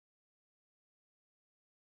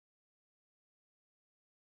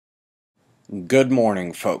Good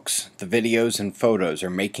morning, folks. The videos and photos are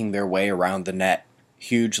making their way around the net.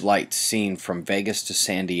 Huge lights seen from Vegas to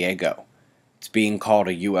San Diego. It's being called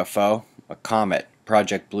a UFO, a comet,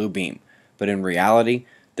 Project Bluebeam, but in reality,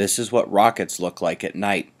 this is what rockets look like at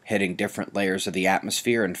night, hitting different layers of the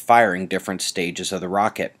atmosphere and firing different stages of the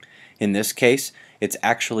rocket. In this case, it's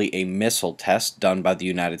actually a missile test done by the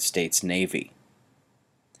United States Navy.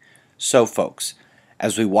 So, folks,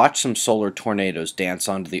 as we watch some solar tornadoes dance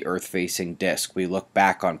onto the Earth-facing disk, we look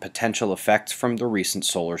back on potential effects from the recent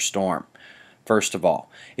solar storm. First of all,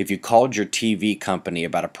 if you called your TV company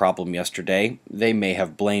about a problem yesterday, they may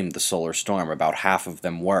have blamed the solar storm. About half of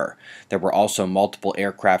them were. There were also multiple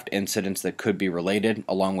aircraft incidents that could be related,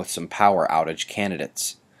 along with some power outage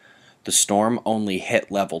candidates. The storm only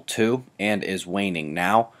hit level 2 and is waning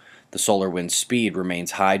now. The solar wind speed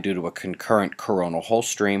remains high due to a concurrent coronal hole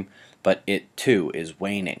stream, but it too is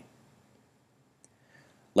waning.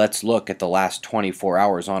 Let's look at the last 24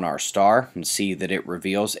 hours on our star and see that it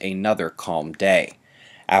reveals another calm day.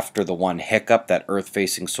 After the one hiccup that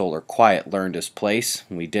Earth-facing solar quiet learned its place,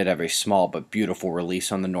 we did have a small but beautiful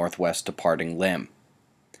release on the northwest departing limb.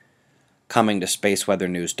 Coming to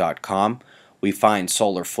spaceweathernews.com, we find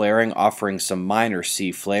solar flaring offering some minor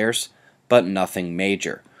C flares, but nothing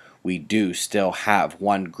major. We do still have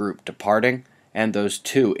one group departing, and those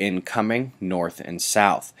two incoming, north and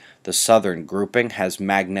south. The southern grouping has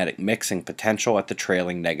magnetic mixing potential at the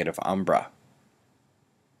trailing negative umbra.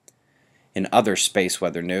 In other space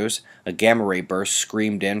weather news, a gamma ray burst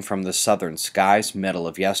screamed in from the southern skies middle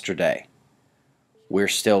of yesterday. We're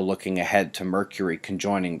still looking ahead to Mercury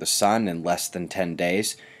conjoining the Sun in less than 10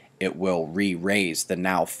 days. It will re-raise the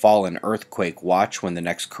now fallen earthquake watch when the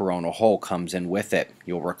next coronal hole comes in with it.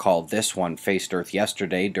 You'll recall this one faced Earth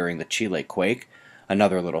yesterday during the Chile quake,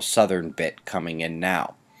 another little southern bit coming in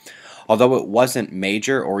now. Although it wasn't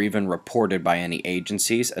major or even reported by any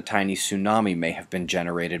agencies, a tiny tsunami may have been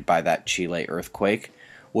generated by that Chile earthquake.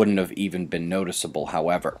 Wouldn't have even been noticeable,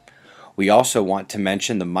 however. We also want to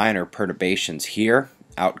mention the minor perturbations here.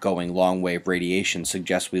 Outgoing long-wave radiation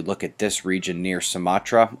suggests we look at this region near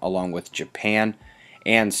Sumatra, along with Japan,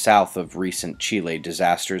 and south of recent Chile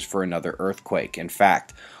disasters for another earthquake. In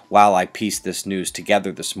fact, while I pieced this news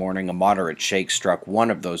together this morning, a moderate shake struck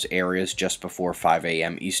one of those areas just before 5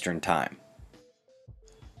 a.m. Eastern Time.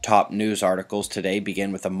 Top news articles today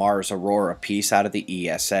begin with a Mars Aurora piece out of the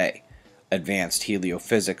ESA. Advanced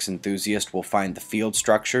heliophysics enthusiasts will find the field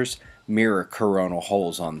structures mirror coronal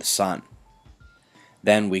holes on the Sun.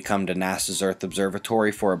 Then we come to NASA's Earth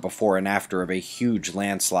Observatory for a before and after of a huge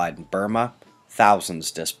landslide in Burma, thousands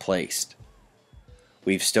displaced.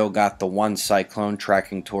 We've still got the one cyclone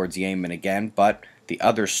tracking towards Yemen again, but the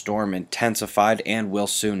other storm intensified and will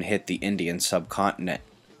soon hit the Indian subcontinent.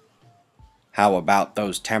 How about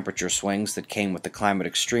those temperature swings that came with the climate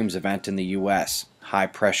extremes event in the US? High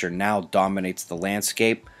pressure now dominates the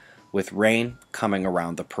landscape, with rain coming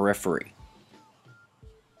around the periphery.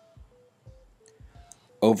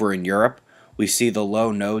 Over in Europe, we see the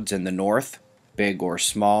low nodes in the north, big or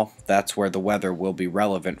small. That's where the weather will be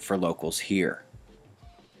relevant for locals here.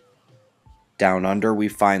 Down under, we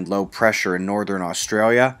find low pressure in northern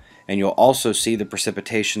Australia, and you'll also see the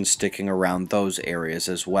precipitation sticking around those areas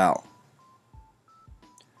as well.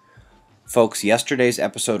 Folks, yesterday's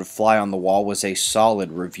episode of Fly on the Wall was a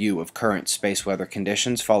solid review of current space weather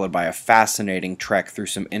conditions, followed by a fascinating trek through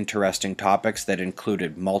some interesting topics that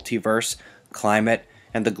included multiverse, climate,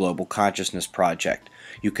 and the Global Consciousness Project.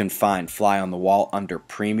 You can find Fly on the Wall under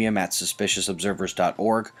Premium at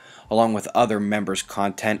suspiciousobservers.org, along with other members'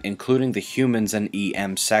 content, including the Humans and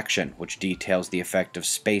EM section, which details the effect of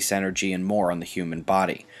space energy and more on the human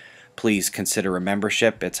body. Please consider a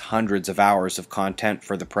membership. It's hundreds of hours of content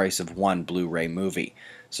for the price of one Blu-ray movie.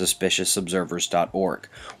 suspiciousobservers.org.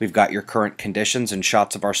 We've got your current conditions and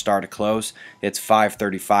shots of our star to close. It's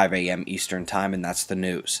 5:35 a.m. Eastern Time, and that's the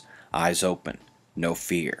news. Eyes open. No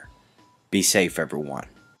fear. Be safe, everyone.